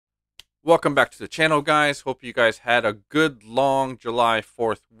Welcome back to the channel, guys. Hope you guys had a good long July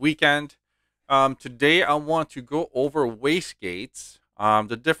 4th weekend. Today I want to go over wastegates,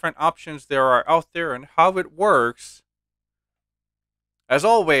 the different options there are out there and how it works. As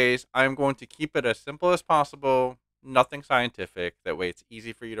always, I'm going to keep it as simple as possible, nothing scientific. That way it's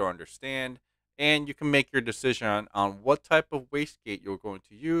easy for you to understand and you can make your decision on what type of wastegate you're going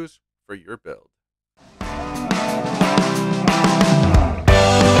to use for your build.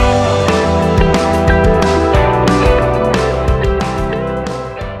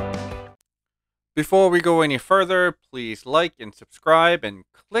 Before we go any further, please like and subscribe and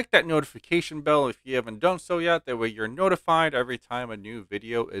click that notification bell if you haven't done so yet. That way you're notified every time a new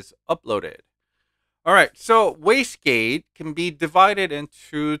video is uploaded. All right, so wastegate can be divided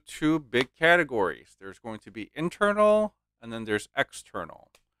into two big categories. There's going to be internal and then there's external.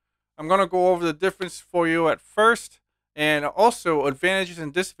 I'm going to go over the difference for you at first and also advantages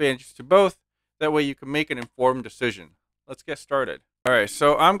and disadvantages to both. That way you can make an informed decision. Let's get started. All right,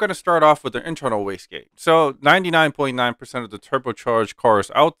 so I'm going to start off with the internal wastegate. So 99.9% of the turbocharged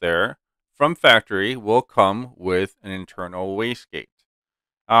cars out there from factory will come with an internal wastegate.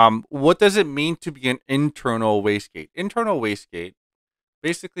 What does it mean to be an internal wastegate? Internal wastegate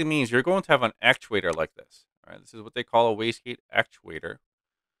basically means you're going to have an actuator like this. All right, this is what they call a wastegate actuator.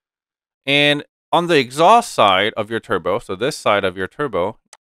 And on the exhaust side of your turbo, so this side of your turbo,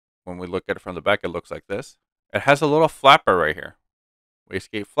 when we look at it from the back, it looks like this. It has a little flapper right here.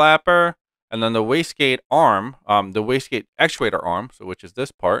 Wastegate flapper, and then the wastegate arm, the wastegate actuator arm, so which is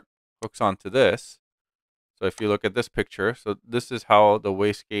this part, hooks onto this. So if you look at this picture, so this is how the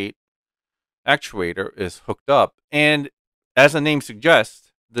wastegate actuator is hooked up. And as the name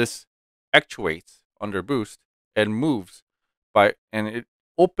suggests, this actuates under boost and moves and it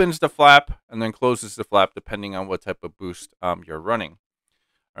opens the flap and then closes the flap depending on what type of boost you're running.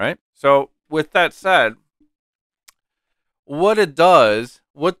 All right. So with that said, what a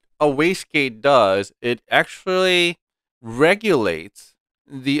wastegate does, it actually regulates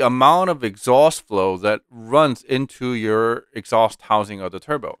the amount of exhaust flow that runs into your exhaust housing of the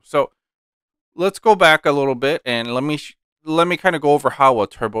turbo. So let's go back a little bit and let me kind of go over how a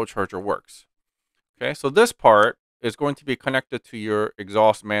turbocharger works. Okay, so this part is going to be connected to your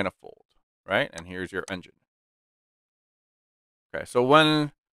exhaust manifold, right? And here's your engine. Okay, so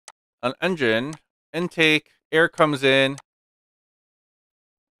when an engine intake air comes in,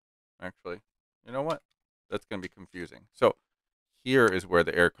 actually, you know what? That's going to be confusing. So here is where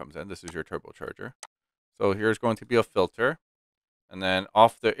the air comes in. This is your turbocharger. So here's going to be a filter. And then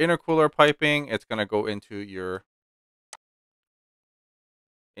off the intercooler piping, it's going to go into your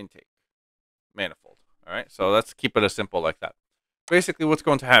intake manifold. All right. So let's keep it as simple like that. Basically, what's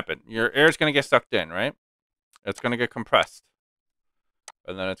going to happen? Your air is going to get sucked in, right? It's going to get compressed.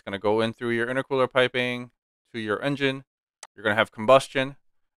 And then it's going to go in through your intercooler piping to your engine. You're going to have combustion.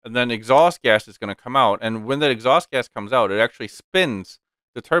 And then exhaust gas is going to come out. And when that exhaust gas comes out, it actually spins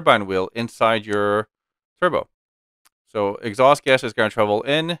the turbine wheel inside your turbo. So exhaust gas is going to travel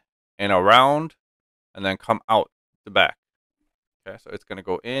in and around and then come out the back. Okay, so it's going to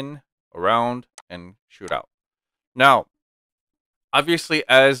go in, around, and shoot out. Now, obviously,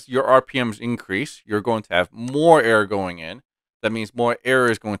 as your RPMs increase, you're going to have more air going in. That means more air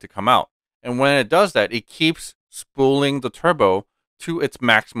is going to come out. And when it does that, it keeps spooling the turbo to its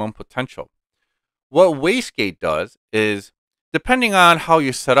maximum potential. What wastegate does is, depending on how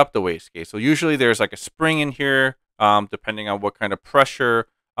you set up the wastegate, so usually there's like a spring in here, depending on what kind of pressure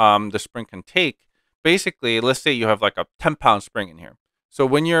the spring can take. Basically, let's say you have like a 10-pound spring in here. So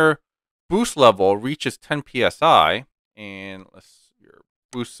when your boost level reaches 10 psi, and your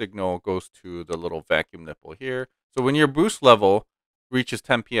boost signal goes to the little vacuum nipple here. So when your boost level reaches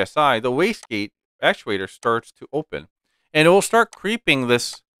 10 psi, the wastegate actuator starts to open. And it will start creeping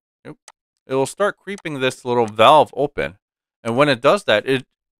this. It will start creeping this little valve open, and when it does that,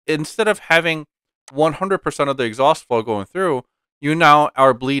 instead of having 100% of the exhaust flow going through, you now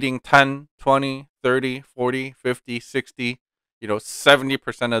are bleeding 10, 20, 30, 40, 50, 60,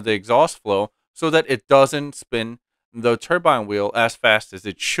 70% of the exhaust flow, so that it doesn't spin the turbine wheel as fast as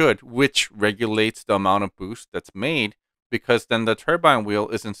it should, which regulates the amount of boost that's made, because then the turbine wheel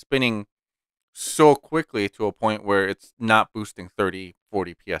isn't spinning so quickly to a point where it's not boosting 30,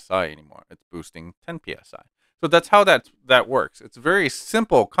 40 psi anymore. It's boosting 10 psi. So that's how that works. It's a very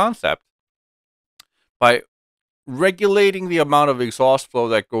simple concept. By regulating the amount of exhaust flow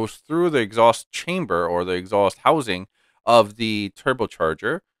that goes through the exhaust chamber or the exhaust housing of the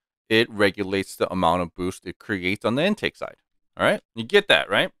turbocharger, it regulates the amount of boost it creates on the intake side. All right, you get that,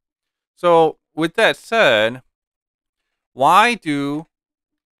 right? So with that said, why do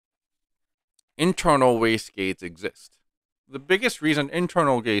internal wastegates exist. The biggest reason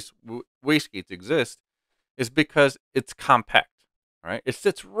wastegates exist is because it's compact, right? It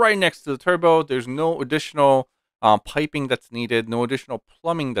sits right next to the turbo. There's no additional piping that's needed, no additional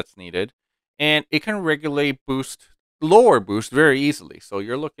plumbing that's needed, and it can regulate lower boost very easily. So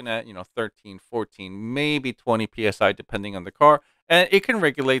you're looking at, 13, 14, maybe 20 psi depending on the car, and it can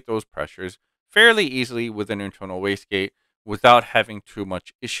regulate those pressures fairly easily with an internal wastegate without having too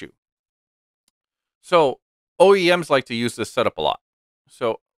much issue. So OEMs like to use this setup a lot.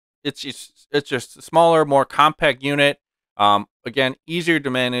 So it's just a smaller, more compact unit. Again, easier to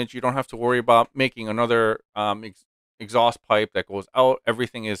manage. You don't have to worry about making another exhaust pipe that goes out.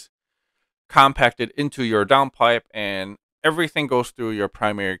 Everything is compacted into your downpipe, and everything goes through your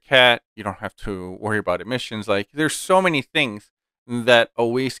primary cat. You don't have to worry about emissions. Like, there's so many things that a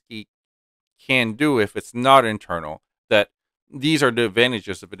wastegate can do if it's not internal, that these are the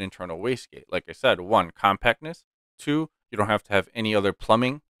advantages of an internal wastegate. Like I said, one, compactness. Two, you don't have to have any other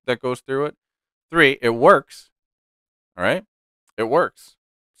plumbing that goes through it. Three, it works. All right? It works.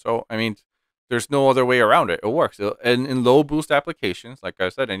 So, I mean, there's no other way around it. It works. And in low boost applications, like I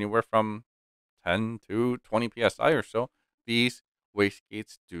said, anywhere from 10 to 20 psi or so, these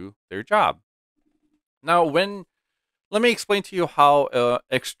wastegates do their job. Now, let me explain to you how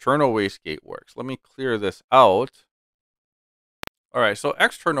external wastegate works. Let me clear this out. All right, so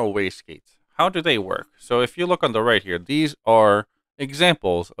external wastegates, how do they work? So if you look on the right here, these are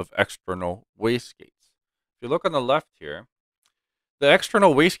examples of external wastegates. If you look on the left here, the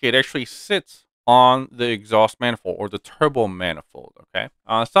external wastegate actually sits on the exhaust manifold or the turbo manifold, okay?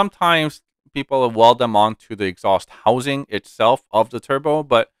 Sometimes people weld them onto the exhaust housing itself of the turbo,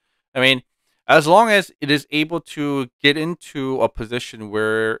 but I mean, as long as it is able to get into a position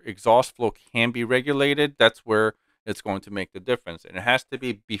where exhaust flow can be regulated, that's where it's going to make the difference. And it has to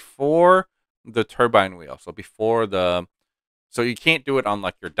be before the turbine wheel. So you can't do it on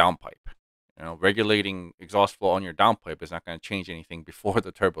like your downpipe. Regulating exhaust flow on your downpipe is not going to change anything before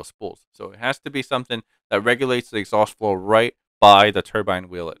the turbo spools. So it has to be something that regulates the exhaust flow right by the turbine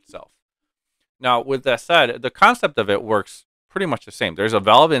wheel itself. Now, with that said, the concept of it works pretty much the same. There's a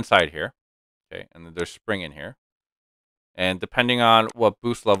valve inside here. Okay, and then there's spring in here. And depending on what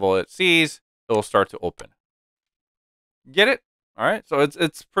boost level it sees, it'll start to open. Get it? All right, so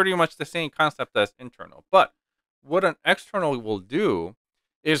it's pretty much the same concept as internal. But what an external will do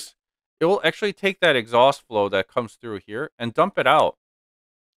is it will actually take that exhaust flow that comes through here and dump it out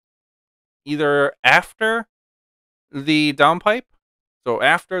either after the downpipe. So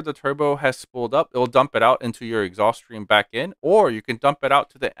after the turbo has spooled up, it'll dump it out into your exhaust stream back in, or you can dump it out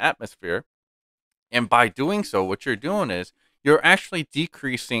to the atmosphere. And by doing so, what you're doing is you're actually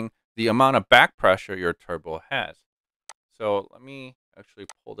decreasing the amount of back pressure your turbo has. So let me actually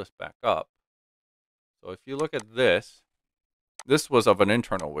pull this back up. So if you look at this, this was of an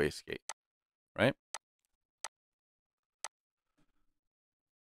internal wastegate, right?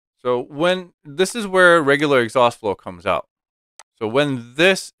 So when this is where regular exhaust flow comes out. So when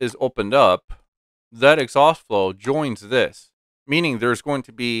this is opened up, that exhaust flow joins this, meaning there's going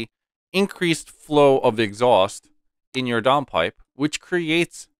to be increased flow of the exhaust in your downpipe, which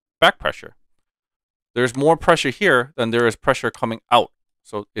creates back pressure. There's more pressure here than there is pressure coming out.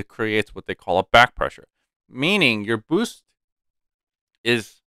 So it creates what they call a back pressure, meaning your boost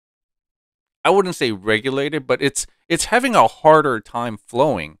is, I wouldn't say regulated, but it's having a harder time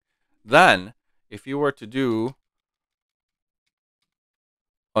flowing than if you were to do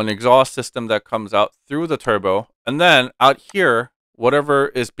an exhaust system that comes out through the turbo, and then out here, whatever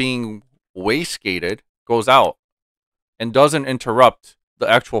is being wastegated goes out and doesn't interrupt the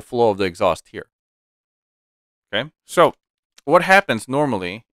actual flow of the exhaust here. Okay, so what happens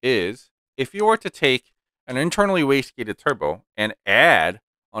normally is if you were to take an internally wastegated turbo and add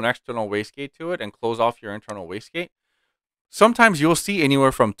an external wastegate to it and close off your internal wastegate, sometimes you'll see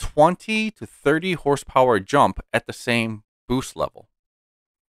anywhere from 20 to 30 horsepower jump at the same boost level.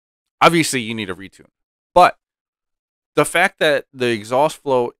 Obviously, you need a retune. But the fact that the exhaust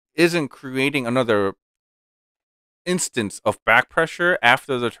flow isn't creating another instance of back pressure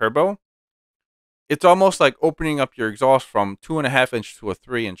after the turbo, it's almost like opening up your exhaust from 2.5 inch to a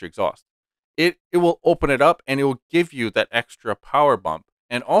 3-inch exhaust. It will open it up and it will give you that extra power bump,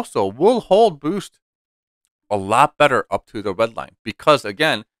 and also will hold boost a lot better up to the red line because,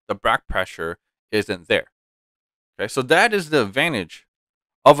 again, the back pressure isn't there. Okay, so that is the advantage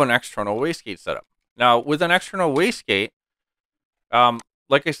of an external wastegate setup. Now, with an external wastegate,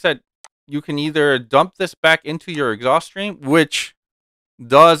 like I said, you can either dump this back into your exhaust stream, which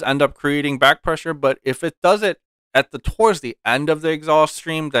does end up creating back pressure, but if it does it towards the end of the exhaust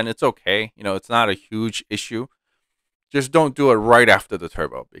stream, then it's okay. You know, it's not a huge issue. Just don't do it right after the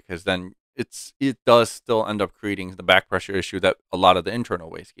turbo, because then it does still end up creating the back pressure issue that a lot of the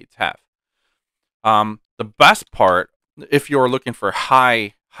internal wastegates have. The best part, if you're looking for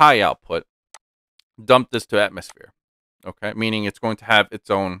high output, dump this to atmosphere. Okay, meaning it's going to have its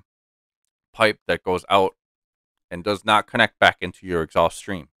own pipe that goes out and does not connect back into your exhaust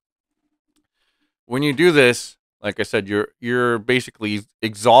stream. When you do this, like I said, you're basically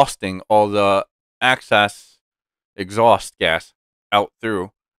exhausting all the excess exhaust gas out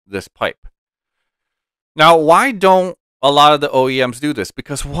through this pipe. Now, why don't a lot of the OEMs do this?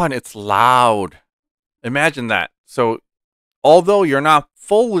 Because one, it's loud. Imagine that. So, although you're not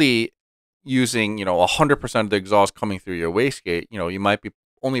fully using, 100% of the exhaust coming through your wastegate, you might be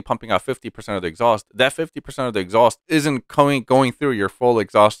only pumping out 50% of the exhaust. That 50% of the exhaust isn't going through your full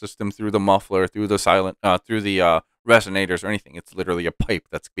exhaust system, through the muffler, through the resonators or anything. It's literally a pipe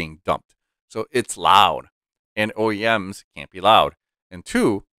that's being dumped. So it's loud, and OEMs can't be loud. And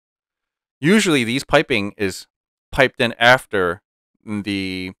two, usually these piping is piped in after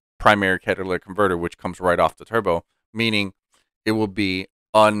the primary catalytic converter, which comes right off the turbo, meaning it will be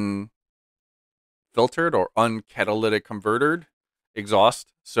unfiltered or uncatalytic converted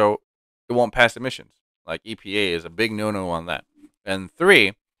exhaust, so it won't pass emissions. Like EPA is a big no-no on that. And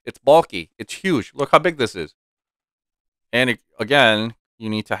three, it's bulky. It's huge. Look how big this is. And again, you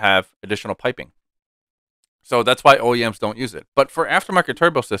need to have additional piping. So that's why OEMs don't use it. But for aftermarket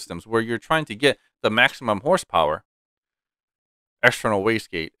turbo systems, where you're trying to get the maximum horsepower, external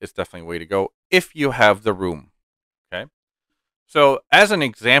wastegate is definitely a way to go if you have the room. Okay. So as an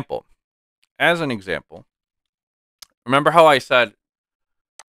example, remember how I said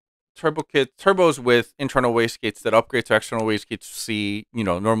turbos with internal wastegates that upgrade to external wastegates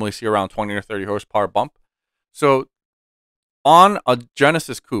normally see around 20 or 30 horsepower bump. So on a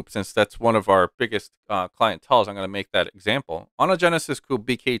Genesis coupe, since that's one of our biggest clienteles, I'm going to make that example. On a Genesis coupe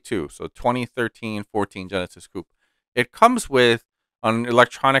BK2, so 2013-14 Genesis coupe, it comes with an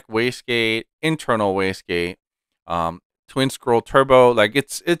electronic wastegate, internal wastegate, twin scroll turbo. Like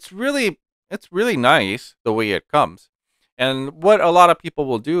it's really nice the way it comes. And what a lot of people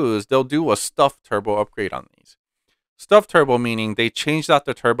will do is they'll do a stuffed turbo upgrade on these. Stuffed turbo meaning they changed out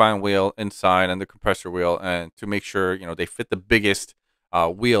the turbine wheel inside and the compressor wheel, and to make sure they fit the biggest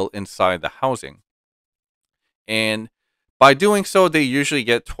wheel inside the housing. And by doing so, they usually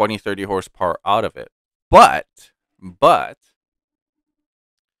get 20-30 horsepower out of it. But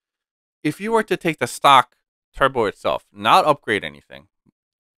if you were to take the stock turbo itself, not upgrade anything,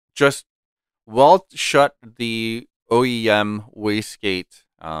 just weld shut the OEM wastegate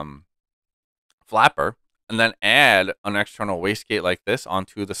flapper, and then add an external wastegate like this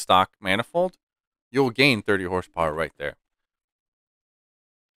onto the stock manifold, you'll gain 30 horsepower right there.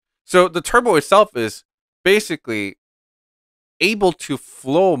 So the turbo itself is basically able to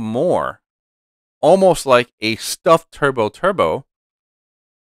flow more, almost like a stuffed turbo,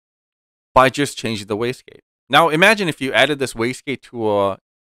 by just changing the wastegate. Now imagine if you added this wastegate to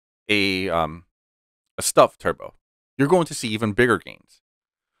a stuffed turbo. You're going to see even bigger gains.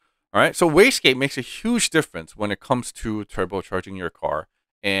 All right, so wastegate makes a huge difference when it comes to turbocharging your car.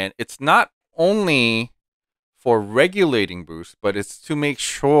 And it's not only for regulating boost, but it's to make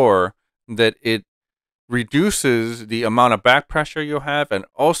sure that it reduces the amount of back pressure you have, and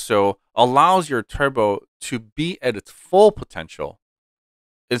also allows your turbo to be at its full potential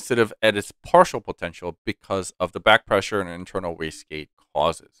instead of at its partial potential because of the back pressure an internal wastegate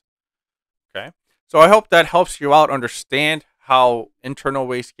causes. Okay, so I hope that helps you out understand how internal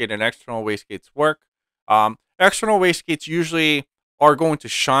wastegate and external wastegates work. External wastegates usually are going to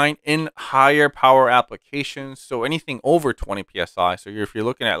shine in higher power applications. So anything over 20 psi. So if you're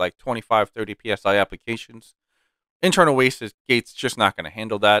looking at like 25, 30 psi applications, internal wastegates just not going to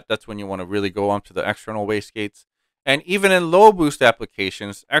handle that. That's when you want to really go onto the external wastegates. And even in low boost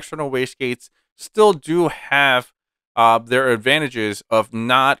applications, external wastegates still do have their advantages of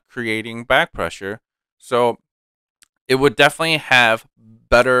not creating back pressure. So it would definitely have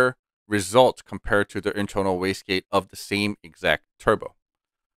better results compared to the internal wastegate of the same exact turbo.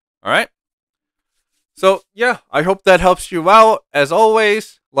 All right. So yeah, I hope that helps you out. As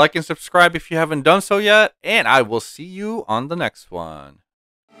always, like and subscribe if you haven't done so yet, and I will see you on the next one.